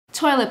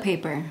Toilet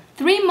paper.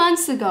 3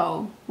 months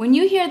ago, when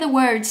you hear the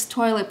words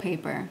toilet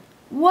paper,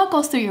 what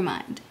goes through your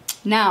mind?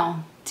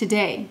 Now,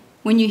 today,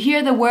 when you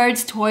hear the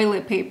words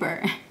toilet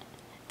paper,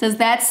 does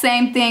that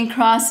same thing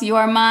cross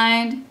your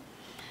mind?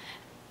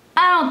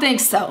 I don't think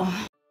so.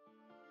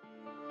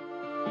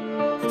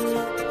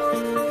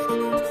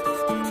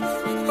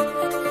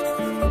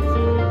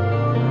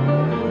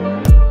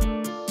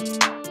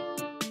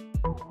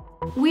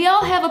 We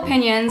all have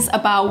opinions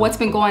about what's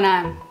been going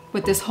on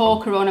with this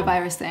whole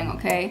coronavirus thing,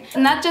 okay?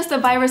 Not just the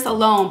virus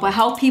alone, but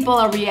how people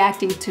are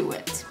reacting to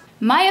it.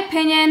 My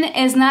opinion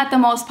is not the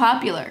most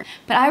popular,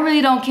 but I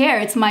really don't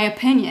care. It's my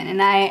opinion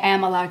and I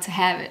am allowed to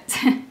have it.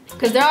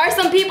 Because there are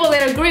some people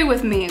that agree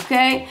with me,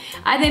 okay?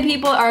 I think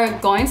people are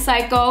going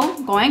psycho,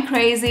 going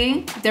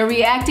crazy. They're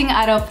reacting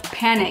out of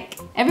panic.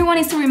 Everyone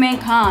needs to remain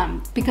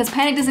calm because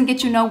panic doesn't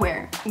get you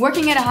nowhere.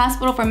 Working at a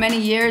hospital for many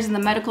years in the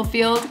medical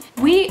field,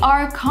 we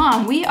are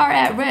calm. We are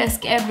at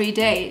risk every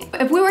day.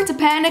 If we were to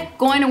panic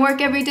going to work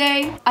every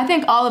day, I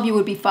think all of you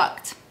would be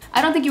fucked.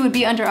 I don't think you would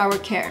be under our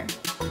care.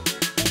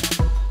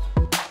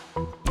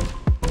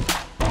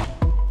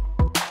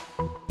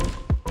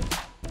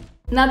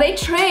 Now they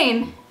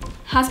train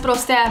hospital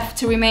staff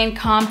to remain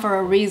calm for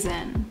a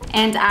reason.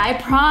 And I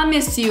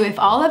promise you, if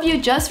all of you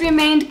just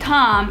remained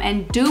calm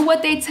and do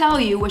what they tell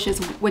you, which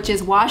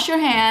is wash your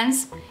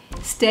hands,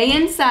 stay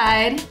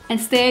inside, and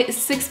stay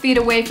 6 feet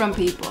away from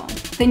people,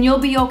 then you'll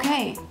be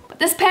okay. But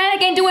this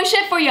panic ain't doing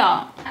shit for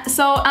y'all.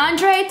 So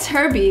ANDREI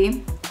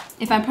TERBEA,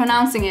 if I'm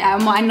pronouncing it, I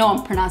know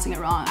I'm pronouncing it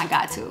wrong, I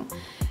got to.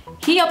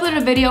 He uploaded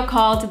a video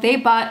called "They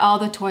Bought All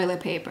the Toilet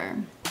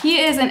Paper." He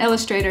is an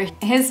illustrator.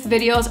 His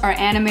videos are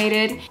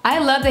animated. I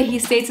love that he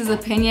states his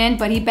opinion,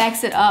 but he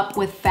backs it up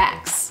with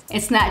facts.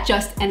 It's not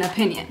just an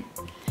opinion.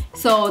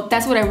 So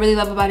that's what I really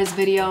love about his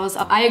videos.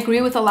 I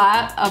agree with a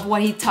lot of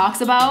what he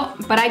talks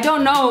about, but I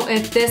don't know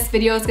if this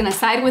video is gonna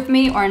side with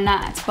me or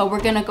not, but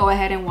we're gonna go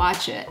ahead and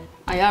watch it.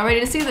 Are y'all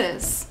ready to see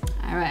this?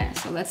 All right,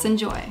 so let's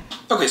enjoy.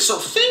 Okay, so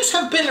things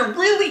have been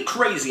really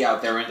crazy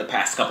out there in the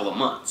past couple of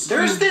months.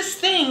 There's this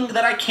thing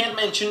that I can't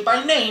mention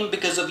by name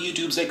because of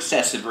YouTube's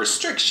excessive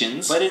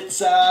restrictions, but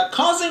it's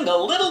causing a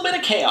little bit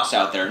of chaos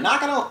out there, not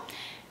gonna...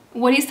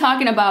 What he's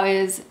talking about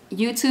is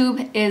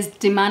YouTube is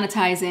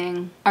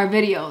demonetizing our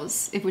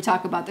videos if we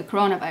talk about the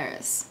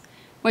coronavirus.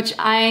 Which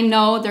I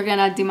know they're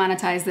gonna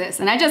demonetize this.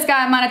 And I just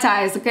got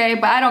monetized, okay?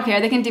 But I don't care,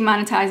 they can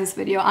demonetize this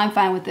video, I'm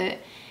fine with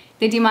it.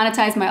 They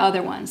demonetized my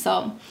other one,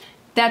 so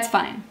that's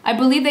fine. I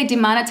believe they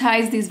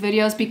demonetize these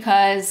videos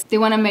because they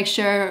want to make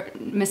sure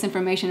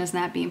misinformation is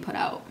not being put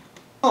out.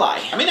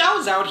 I mean, I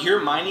was out here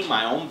minding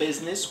my own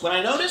business when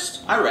I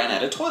noticed I ran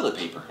out of toilet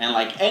paper. And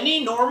like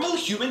any normal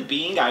human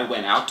being, I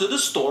went out to the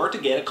store to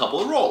get a couple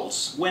of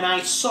rolls. When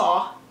I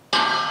saw...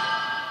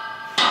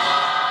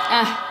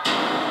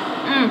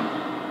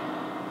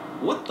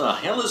 What the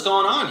hell is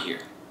going on here?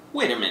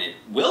 Wait a minute,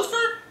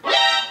 Wilfer?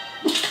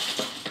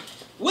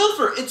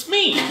 Wilfer, it's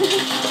me!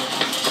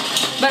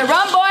 Better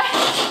run, boy!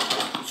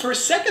 For a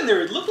second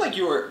there, it looked like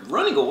you were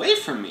running away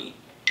from me.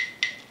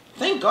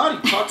 Thank God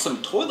you caught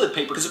some toilet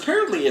paper, because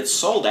apparently it's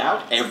sold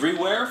out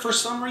everywhere for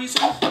some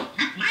reason.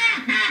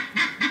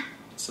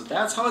 So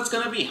that's how it's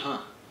gonna be, huh?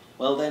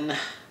 Well then,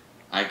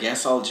 I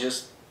guess I'll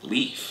just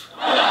leave.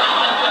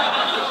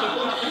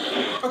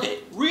 Okay,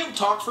 real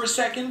talk for a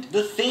second.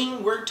 The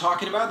thing we're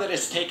talking about that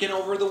has taken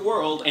over the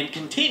world and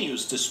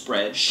continues to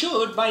spread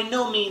should by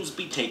no means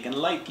be taken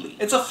lightly.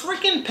 It's a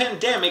freaking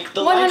pandemic,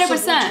 the 100%.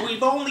 Likes of which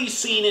we've only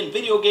seen in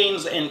video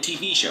games and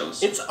TV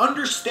shows. It's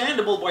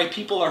understandable why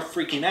people are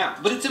freaking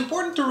out, but it's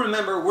important to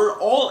remember we're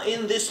all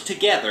in this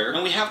together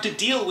and we have to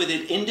deal with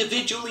it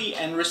individually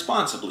and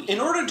responsibly. In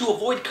order to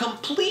avoid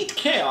complete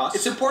chaos,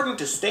 it's important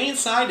to stay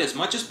inside as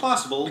much as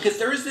possible because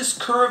there is this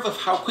curve of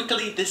how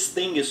quickly this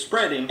thing is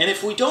spreading, and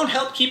if we don't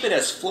help keep it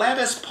as flat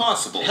as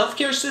possible,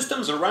 healthcare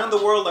systems around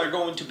the world are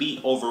going to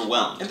be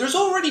overwhelmed. And there's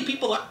already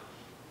people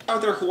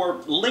out there who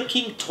are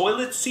licking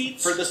toilet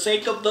seats for the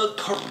sake of the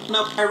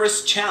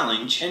coronavirus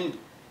challenge, and...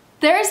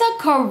 There's a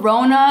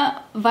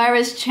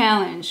coronavirus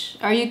challenge.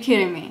 Are you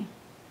kidding me?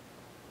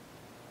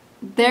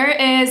 There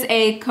is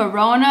a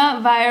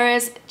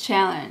coronavirus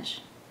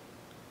challenge.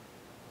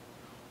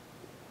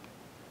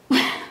 Oh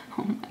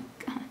my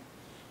God.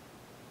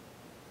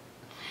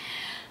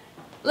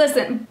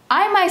 Listen,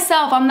 I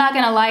myself, I'm not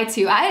gonna lie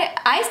to you.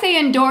 I stay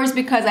indoors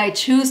because I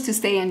choose to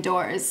stay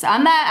indoors.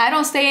 I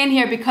don't stay in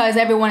here because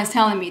everyone is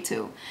telling me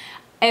to.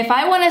 If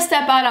I want to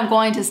step out, I'm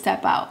going to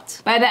step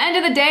out. By the end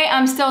of the day,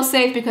 I'm still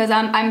safe because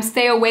I'm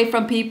stay away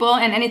from people,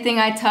 and anything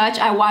I touch,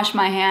 I wash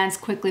my hands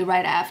quickly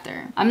right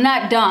after. I'm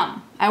not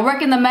dumb. I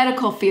work in the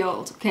medical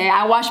field, okay?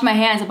 I wash my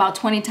hands about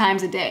 20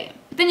 times a day.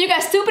 But then you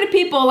got stupid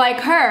people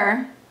like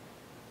her,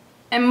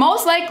 and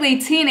most likely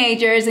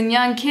teenagers and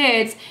young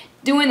kids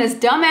doing this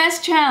dumbass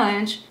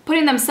challenge,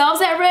 putting themselves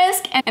at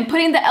risk and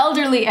putting the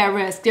elderly at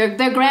risk, their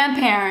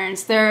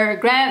grandparents, their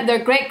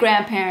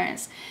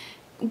great-grandparents.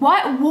 Who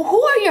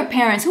are your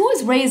parents? Who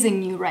is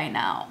raising you right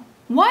now?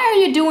 Why are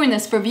you doing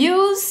this? For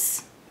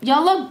views?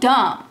 Y'all look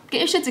dumb. Get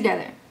your shit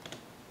together.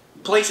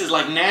 Places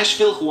like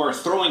Nashville who are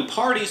throwing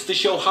parties to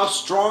show how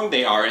strong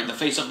they are in the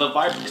face of the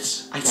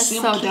virus. I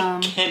simply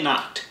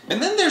cannot.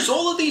 And then there's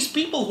all of these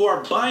people who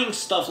are buying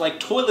stuff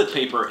like toilet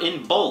paper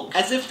in bulk,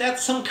 as if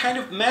that's some kind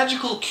of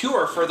magical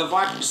cure for the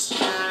virus.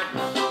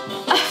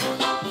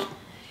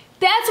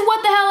 That's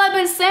what the hell I've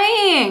been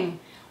saying.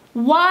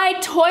 Why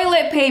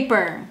toilet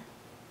paper?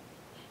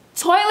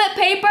 Toilet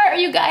paper,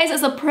 you guys,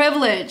 is a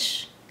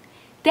privilege.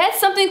 That's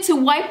something to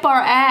wipe our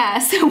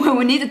ass when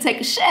we need to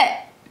take a shit.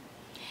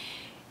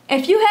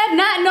 If you have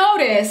not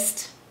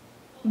noticed,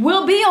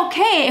 we'll be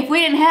okay if we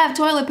didn't have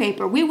toilet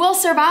paper. We will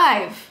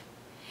survive.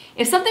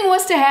 If something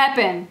was to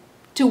happen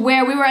to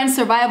where we were in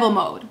survival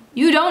mode,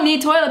 you don't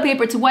need toilet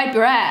paper to wipe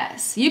your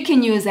ass. You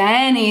can use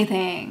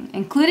anything,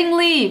 including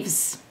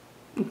leaves,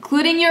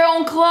 including your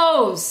own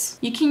clothes.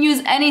 You can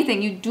use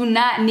anything. You do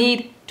not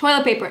need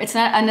toilet paper. It's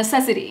not a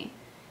necessity.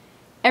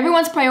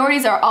 Everyone's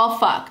priorities are all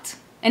fucked.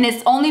 And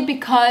it's only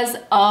because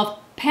of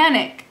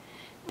panic.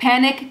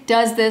 Panic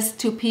does this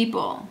to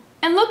people.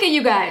 And look at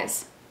you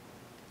guys.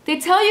 They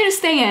tell you to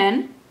stay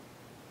in.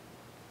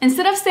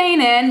 Instead of staying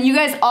in, you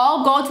guys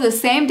all go to the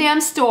same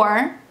damn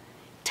store,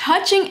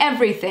 touching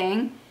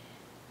everything,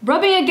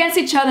 rubbing against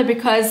each other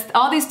because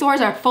all these stores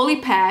are fully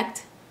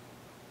packed.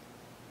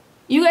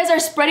 You guys are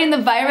spreading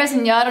the virus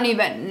and y'all don't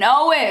even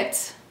know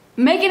it.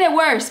 Making it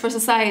worse for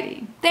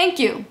society. Thank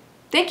you.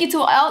 Thank you to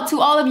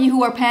all of you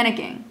who are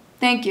panicking.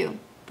 Thank you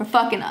for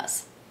fucking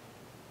us.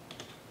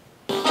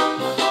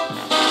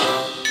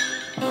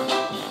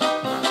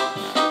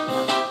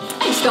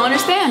 I just don't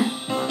understand.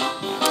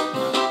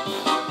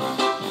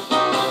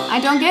 I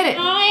don't get it.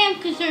 I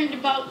am concerned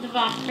about the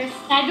virus.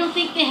 I don't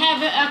think they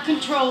have a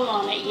control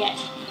on it yet.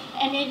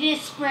 And it is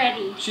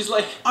spreading. She's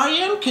like, I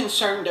am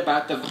concerned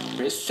about the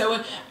virus,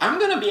 so I'm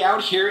gonna be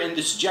out here in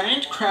this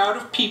giant crowd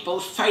of people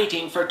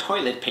fighting for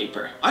toilet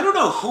paper. I don't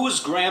know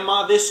whose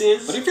grandma this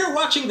is, but if you're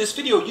watching this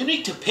video, you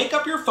need to pick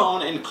up your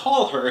phone and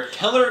call her,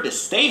 tell her to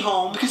stay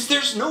home, because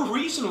there's no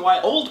reason why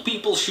old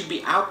people should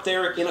be out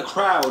there in a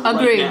crowd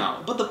right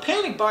now. But the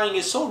panic buying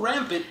is so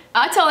rampant.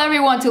 I tell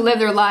everyone to live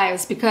their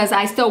lives because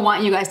I still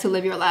want you guys to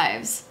live your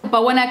lives.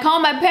 But when I call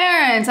my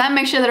parents, I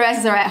make sure their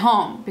asses are at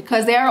home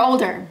because they are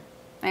older.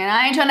 And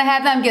I ain't trying to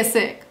have them get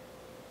sick.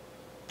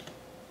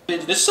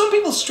 Some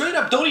people straight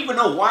up don't even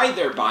know why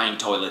they're buying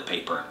toilet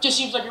paper. Just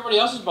seems like everybody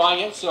else is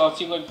buying it, so it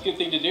seems like a good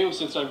thing to do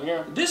since I'm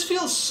here. This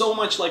feels so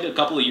much like a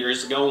couple of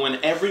years ago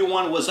when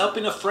everyone was up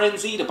in a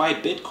frenzy to buy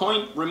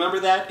Bitcoin. Remember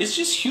that? It's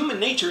just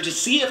human nature to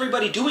see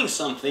everybody doing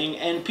something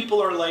and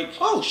people are like,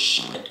 oh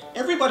shit,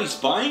 everybody's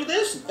buying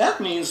this? That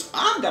means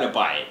I've gotta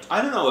buy it.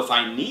 I don't know if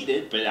I need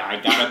it, but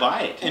I gotta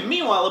buy it. And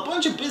meanwhile, a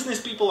bunch of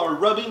business people are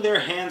rubbing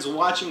their hands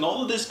watching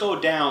all of this go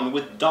down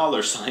with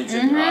dollar signs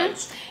in their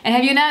eyes. And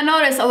have you not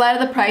noticed a lot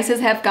of the prices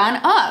have gone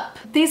up?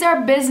 These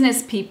are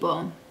business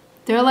people.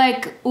 They're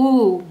like,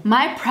 ooh,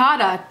 my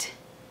product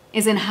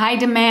is in high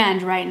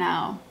demand right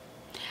now.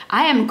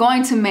 I am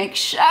going to make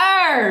sure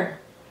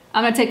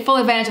I'm gonna take full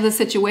advantage of this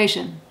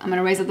situation. I'm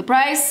gonna raise up the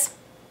price,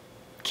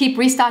 keep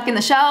restocking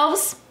the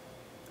shelves,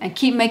 and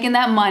keep making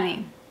that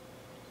money.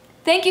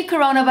 Thank you,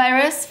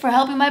 coronavirus, for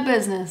helping my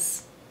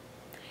business.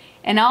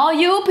 And all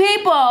you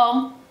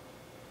people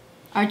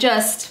are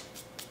just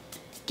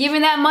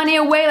giving that money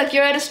away like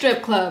you're at a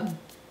strip club.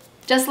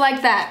 Just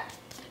like that.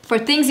 For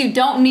things you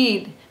don't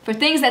need. For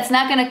things that's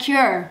not gonna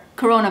cure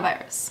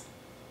coronavirus.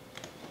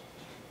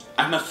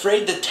 I'm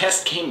afraid the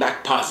test came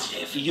back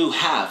positive. You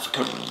have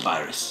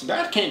coronavirus.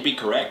 That can't be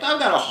correct. I've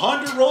got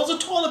 100 rolls of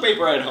toilet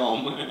paper at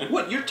home.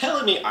 What, you're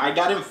telling me I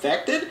got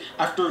infected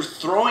after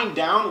throwing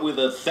down with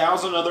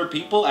 1,000 other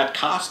people at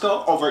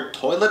Costco over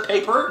toilet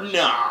paper?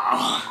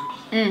 No.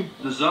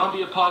 The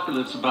zombie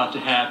apocalypse is about to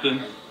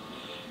happen.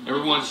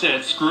 Everyone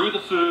said, screw the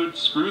food,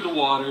 screw the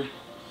water.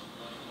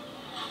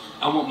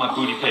 I want my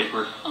booty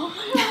paper.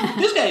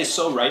 This guy is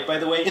so right, by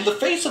the way. In the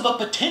face of a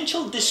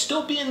potential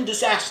dystopian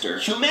disaster,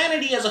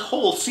 humanity as a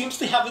whole seems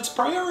to have its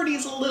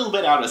priorities a little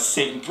bit out of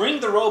sync. Bring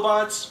the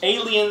robots,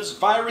 aliens,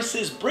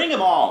 viruses, bring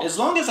them all. As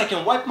long as I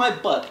can wipe my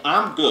butt,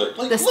 I'm good.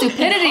 Like, the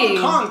stupidity. In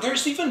Hong Kong,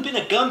 there's even been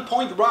a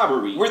gunpoint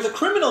robbery where the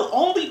criminal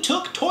only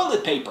took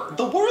toilet paper.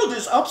 The world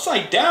is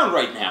upside down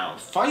right now.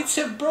 Fights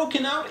have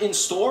broken out in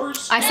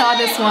stores. I saw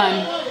this one.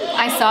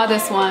 I saw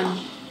this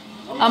one.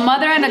 A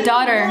mother and a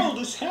daughter. What in the world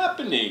is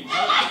happening?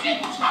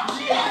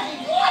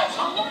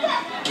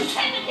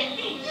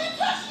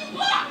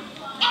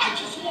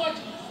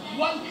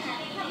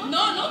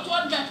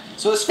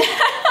 So it's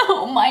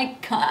Oh my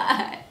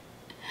god.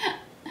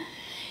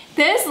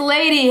 This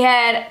lady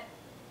had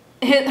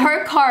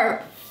her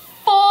cart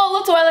full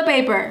of toilet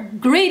paper.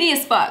 Greedy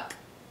as fuck.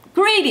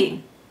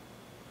 Greedy.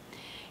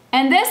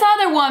 And this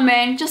other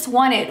woman just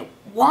wanted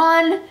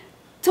one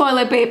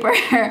toilet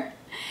paper.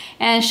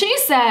 And she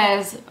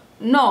says,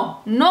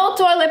 no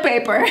toilet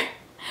paper.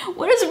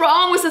 What is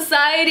wrong with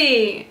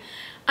society?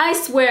 I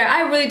swear,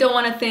 I really don't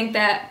want to think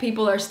that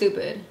people are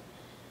stupid.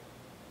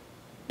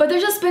 But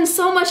there's just been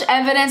so much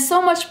evidence,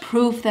 so much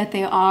proof that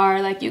they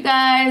are. Like, you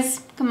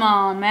guys, come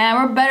on, man,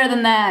 we're better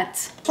than that.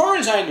 As far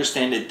as I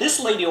understand it, this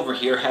lady over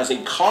here has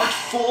a cart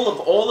full of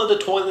all of the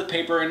toilet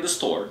paper in the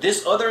store.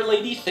 This other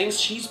lady thinks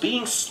she's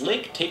being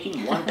slick,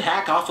 taking one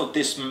pack off of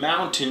this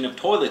mountain of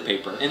toilet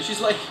paper. And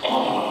she's like,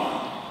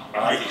 oh,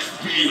 I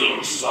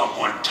feel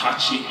someone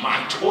touching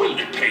my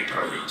toilet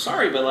paper.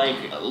 Sorry, but like,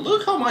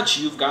 look how much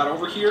you've got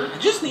over here. I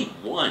just need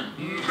one.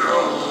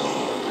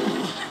 No.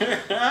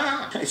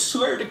 I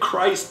swear to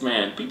Christ,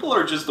 man. People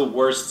are just the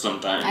worst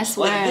sometimes. I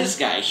swear. Like this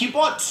guy. He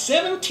bought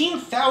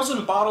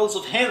 17,000 bottles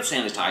of hand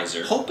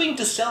sanitizer, hoping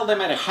to sell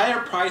them at a higher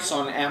price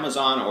on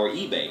Amazon or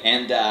eBay.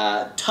 And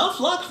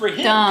tough luck for him,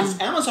 because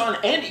Amazon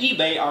and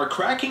eBay are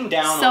cracking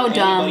down on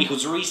anybody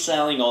who's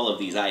reselling all of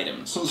these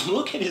items.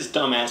 Look at his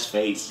dumbass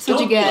face.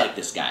 Don't be like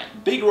this guy.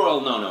 Big royal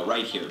no-no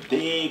right here.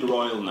 Big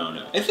royal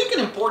no-no. I think an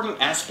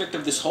important aspect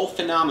of this whole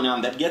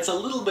phenomenon that gets a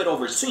little bit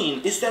overseen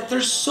is that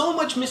there's so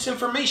much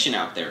misinformation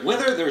out there.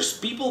 Whether there's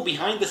people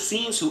behind the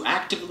scenes who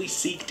actively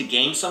seek to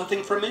gain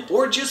something from it,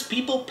 or just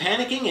people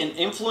panicking and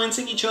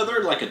influencing each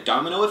other like a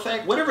domino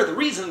effect, whatever the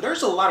reason,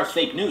 there's a lot of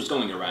fake news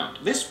going around.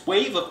 This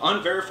wave of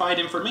unverified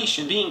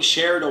information being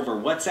shared over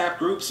WhatsApp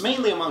groups,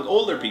 mainly among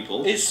older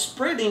people, is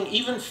spreading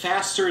even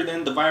faster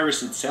than the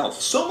virus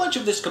itself. So much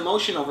of this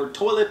commotion over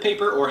toilet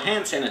paper or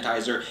hand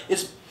sanitizer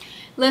is...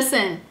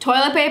 Listen,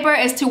 toilet paper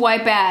is to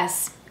wipe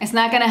ass. It's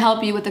not gonna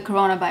help you with the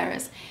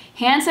coronavirus.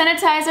 Hand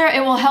sanitizer,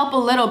 it will help a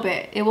little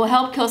bit. It will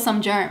help kill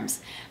some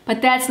germs.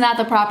 But that's not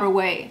the proper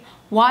way.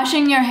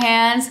 Washing your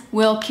hands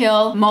will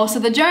kill most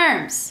of the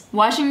germs.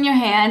 Washing your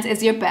hands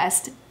is your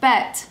best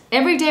bet.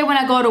 Every day when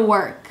I go to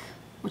work,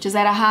 which is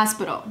at a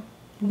hospital,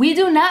 we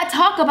do not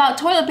talk about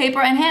toilet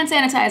paper and hand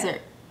sanitizer.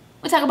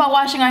 We talk about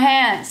washing our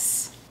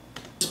hands.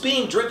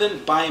 Being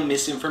driven by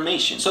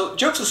misinformation. So,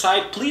 jokes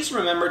aside, please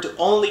remember to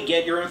only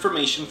get your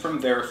information from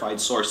verified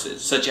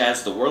sources, such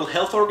as the World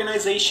Health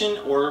Organization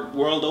or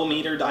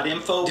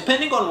worldometer.info.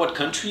 Depending on what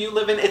country you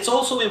live in, it's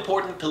also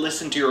important to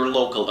listen to your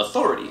local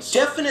authorities.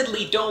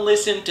 Definitely don't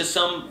listen to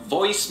some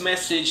voice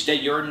message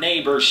that your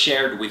neighbor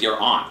shared with your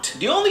aunt.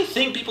 The only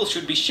thing people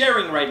should be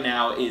sharing right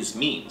now is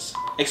memes.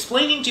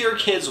 Explaining to your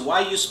kids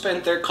why you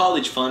spent their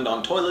college fund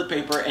on toilet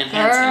paper and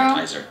hand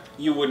sanitizer.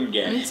 You wouldn't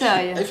get it.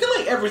 I feel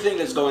like everything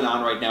that's going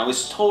on right now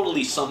is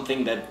totally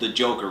something that the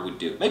Joker would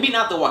do. Maybe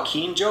not the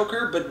Joaquin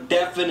Joker, but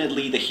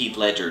definitely the Heath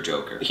Ledger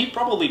Joker. He'd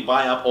probably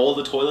buy up all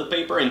the toilet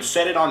paper and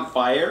set it on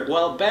fire,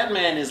 while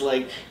Batman is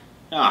like,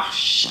 ah,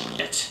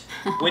 shit.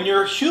 When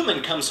your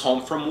human comes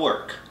home from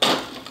work,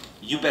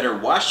 you better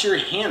wash your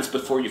hands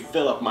before you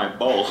fill up my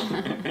bowl.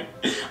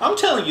 I'm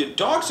telling you,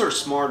 dogs are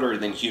smarter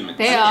than humans.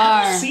 They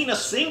are. Have you seen a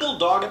single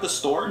dog at the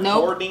store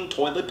hoarding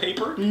toilet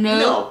paper? No.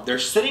 No, they're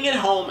sitting at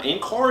home in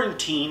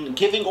quarantine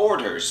giving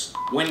orders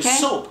when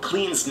soap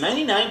cleans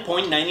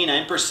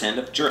 99.99%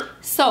 of germs.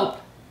 Soap,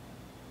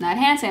 not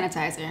hand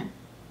sanitizer.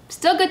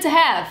 Still good to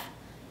have,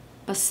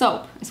 but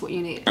soap is what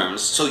you need.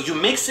 So you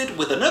mix it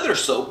with another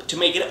soap to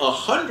make it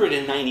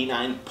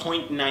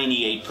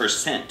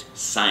 199.98%.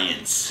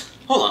 Science.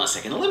 Hold on a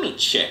second, let me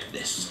check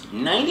this.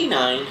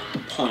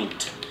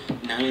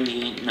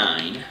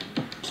 99.99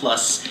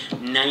 plus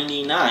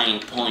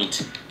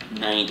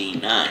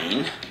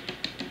 99.99.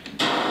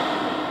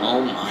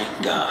 Oh my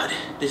god,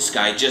 this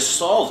guy just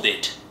solved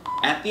it.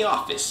 At the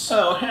office.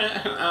 Oh,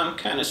 I'm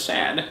kind of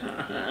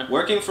sad.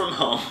 Working from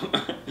home.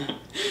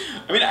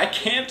 I mean, I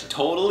can't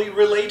totally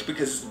relate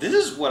because this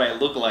is what I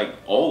look like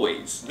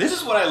always. This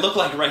is what I look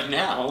like right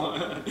now.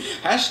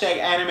 Hashtag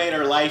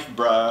animator life,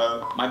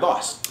 bruh. My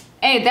boss.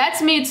 Hey,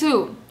 that's me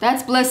too.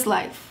 That's Bliss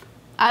life.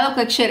 I look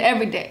like shit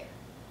every day.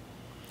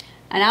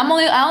 And I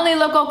only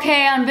look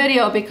okay on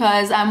video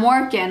because I'm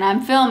working, I'm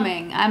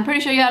filming. I'm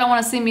pretty sure y'all don't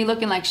want to see me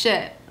looking like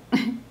shit.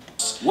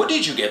 What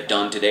did you get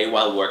done today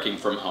while working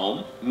from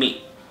home?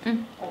 Me.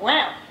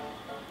 Well.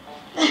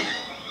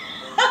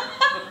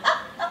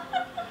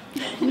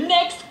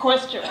 Next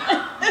question.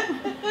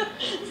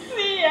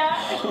 See ya.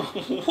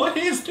 What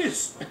is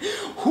this?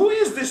 Who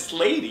is this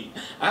lady?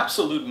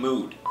 Absolute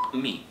mood.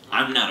 Me.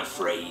 I'm not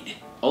afraid.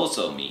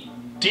 Also me.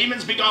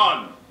 Demons be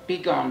gone. Be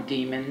gone,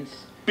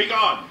 demons. Be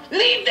gone.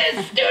 Leave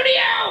this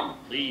studio!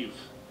 Leave.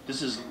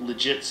 This is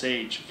legit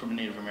sage from a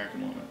Native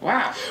American woman.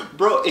 Wow.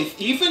 Bro, if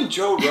even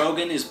Joe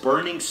Rogan is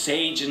burning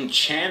sage and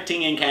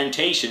chanting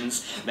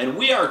incantations, then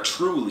we are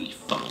truly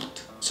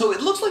fucked. So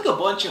it looks like a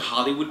bunch of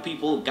Hollywood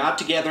people got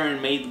together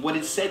and made what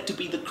is said to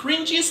be the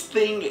cringiest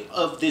thing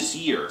of this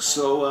year.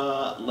 So,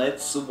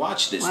 let's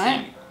watch this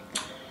thing.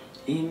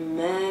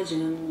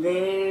 Imagine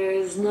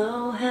there's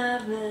no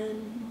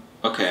heaven.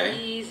 Okay.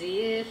 Easy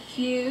if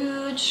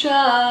you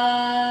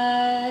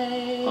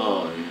try.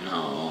 Oh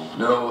no.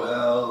 No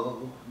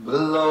hell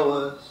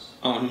below us.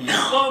 Oh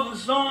no. Above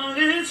us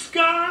only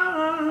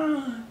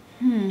sky.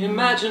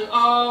 Imagine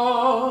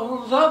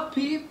all the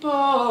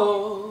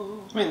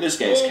people. I mean, this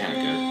guy's kind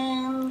of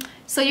good.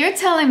 So you're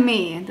telling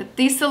me that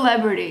these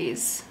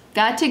celebrities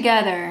got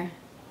together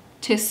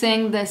to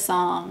sing this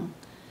song,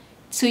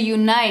 to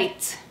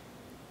unite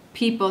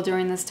people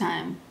during this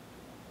time?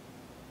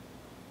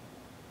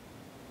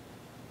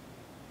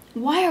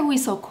 Why are we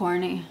so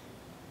corny?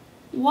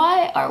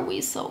 Why are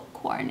we so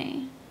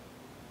corny?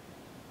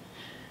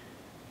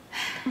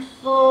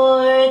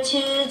 For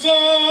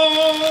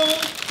today.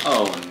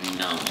 Oh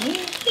no.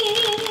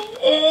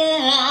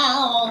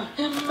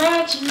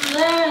 Imagine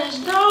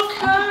there's no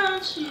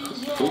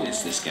conscience. Who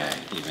is this guy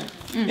even?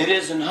 It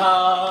isn't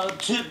hard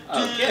to do.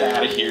 Oh, get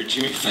out of here,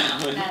 Jimmy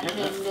Fallon.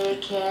 Nothing to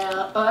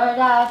kill or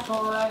die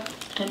for.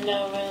 And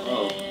no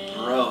religion.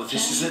 Oh, bro,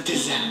 this is a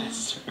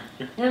disaster.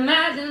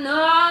 Imagine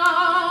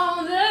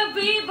all the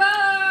people.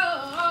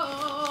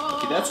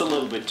 Okay, that's a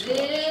little bit too much.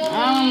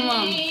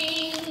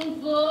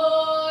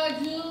 For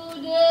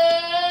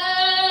today.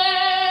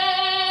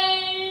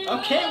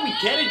 Okay, we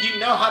get it. You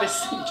know how to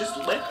sing. Just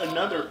let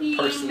another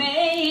person. You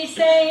may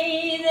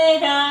say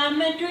that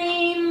I'm a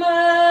dreamer.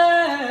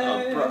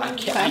 Oh, bro, I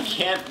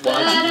can't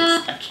watch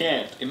this. I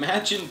can't.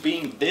 Imagine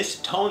being this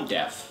tone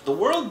deaf. The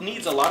world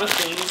needs a lot of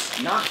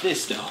things. Not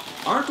this, though.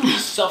 Aren't we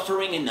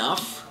suffering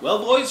enough? Well,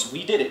 boys,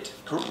 we did it.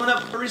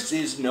 Coronavirus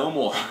is no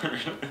more.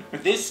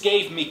 This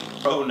gave me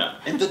corona.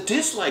 And the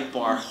dislike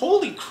bar,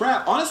 holy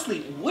crap.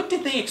 Honestly, what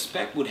did they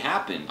expect would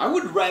happen? I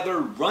would rather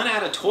run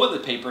out of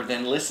toilet paper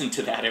than listen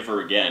to that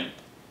ever again.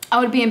 I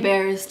would be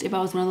embarrassed if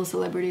I was one of those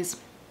celebrities.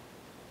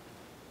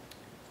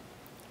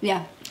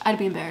 Yeah, I'd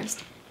be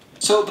embarrassed.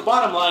 So the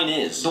bottom line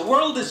is, the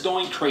world is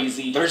going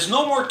crazy, there's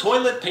no more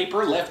toilet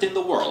paper left in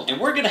the world, and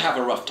we're gonna have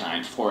a rough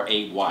time for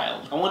a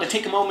while. I want to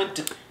take a moment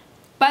to...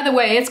 By the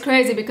way, it's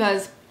crazy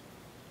because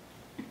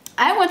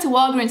I went to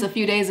Walgreens a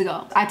few days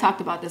ago. I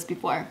talked about this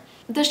before.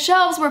 The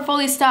shelves were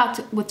fully stocked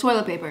with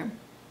toilet paper.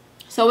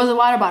 So was the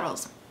water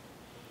bottles.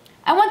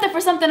 I went there for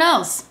something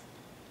else.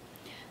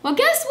 Well,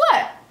 guess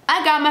what?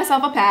 I got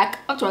myself a pack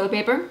of toilet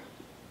paper,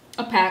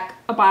 a pack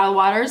of bottled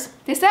waters.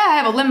 They say I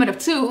have a limit of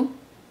 2.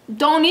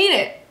 Don't need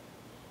it.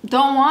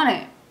 Don't want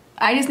it.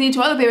 I just need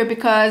toilet paper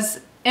because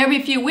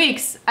every few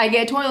weeks I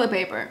get toilet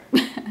paper.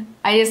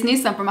 I just need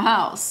some for my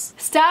house.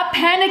 Stop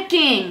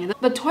panicking.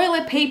 The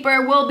toilet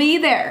paper will be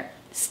there.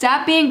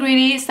 Stop being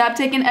greedy. Stop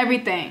taking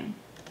everything.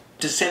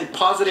 To send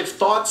positive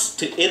thoughts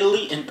to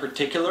Italy in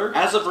particular.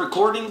 As of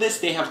recording this,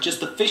 they have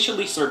just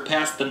officially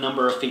surpassed the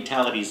number of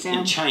fatalities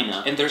in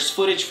China. And there's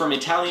footage from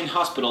Italian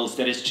hospitals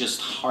that is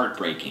just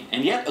heartbreaking.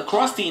 And yet,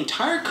 across the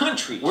entire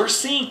country, we're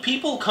seeing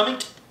people coming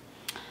to...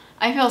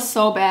 I feel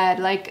so bad.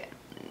 Like,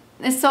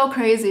 it's so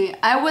crazy.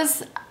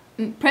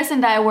 Priss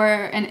and I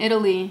were in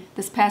Italy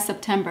this past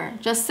September,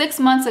 just 6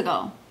 months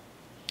ago.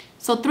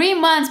 So 3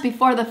 months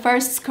before the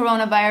first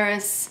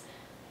coronavirus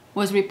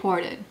was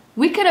reported.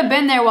 We could have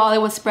been there while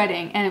it was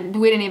spreading and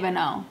we didn't even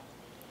know.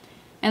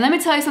 And let me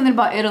tell you something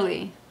about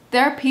Italy.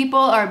 Their people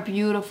are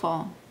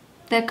beautiful.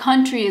 Their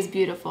country is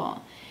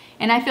beautiful.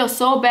 And I feel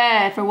so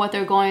bad for what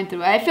they're going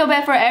through. I feel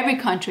bad for every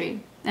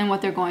country and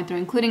what they're going through,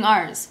 including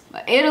ours.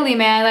 But Italy,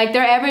 man, like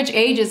their average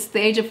age is the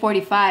age of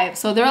 45.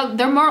 So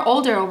they're more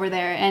older over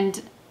there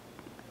and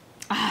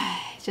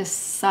it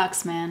just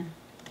sucks, man.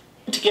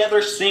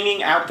 Together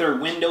singing out their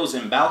windows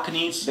and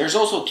balconies. There's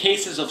also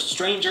cases of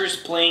strangers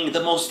playing the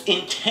most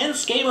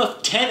intense game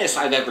of tennis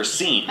I've ever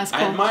seen. That's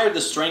cool. I admire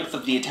the strength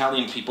of the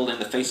Italian people in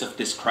the face of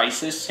this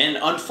crisis, and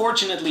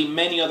unfortunately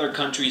many other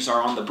countries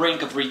are on the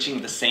brink of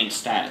reaching the same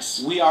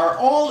status. We are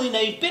all in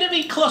a bit of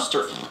a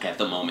clusterfuck at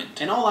the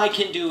moment, and all I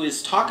can do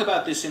is talk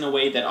about this in a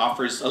way that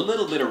offers a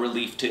little bit of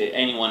relief to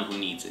anyone who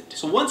needs it.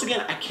 So once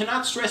again, I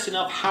cannot stress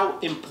enough how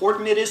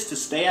important it is to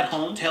stay at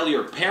home. Tell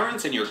your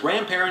parents and your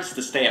grandparents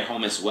to stay at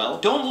home as well.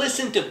 Don't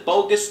listen to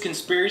bogus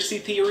conspiracy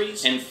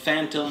theories and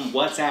phantom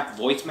WhatsApp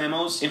voice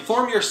memos.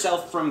 Inform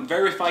yourself from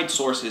verified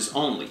sources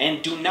only.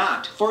 And do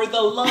not, for the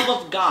love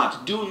of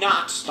God, do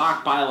not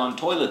stockpile on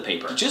toilet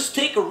paper. Just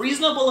take a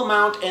reasonable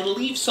amount and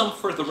leave some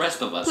for the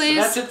rest of us. Please.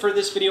 So that's it for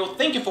this video.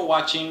 Thank you for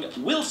watching.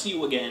 We'll see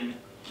you again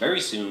very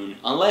soon.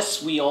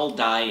 Unless we all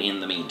die in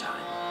the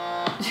meantime.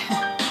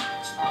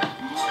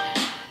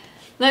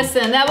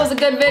 Listen, that was a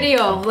good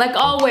video, like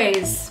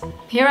always.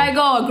 Here I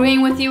go,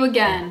 agreeing with you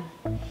again.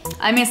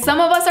 I mean, some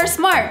of us are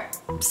smart.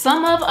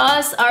 Some of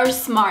us are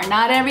smart.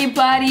 Not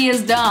everybody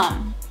is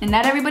dumb. And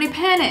not everybody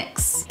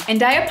panics.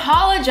 And I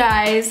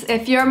apologize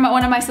if you're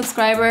one of my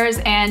subscribers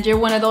and you're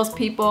one of those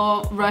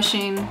people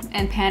rushing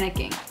and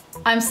panicking.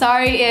 I'm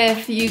sorry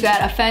if you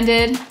got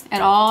offended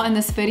at all in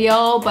this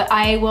video, but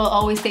I will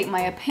always state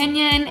my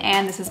opinion,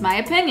 and this is my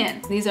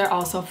opinion. These are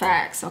also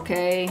facts,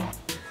 okay?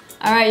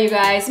 Alright, you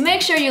guys,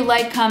 make sure you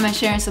like, comment,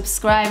 share, and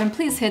subscribe, and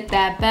please hit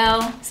that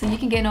bell so you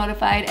can get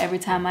notified every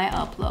time I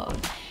upload.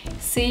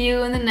 See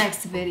you in the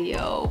next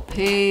video.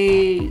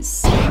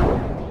 Peace.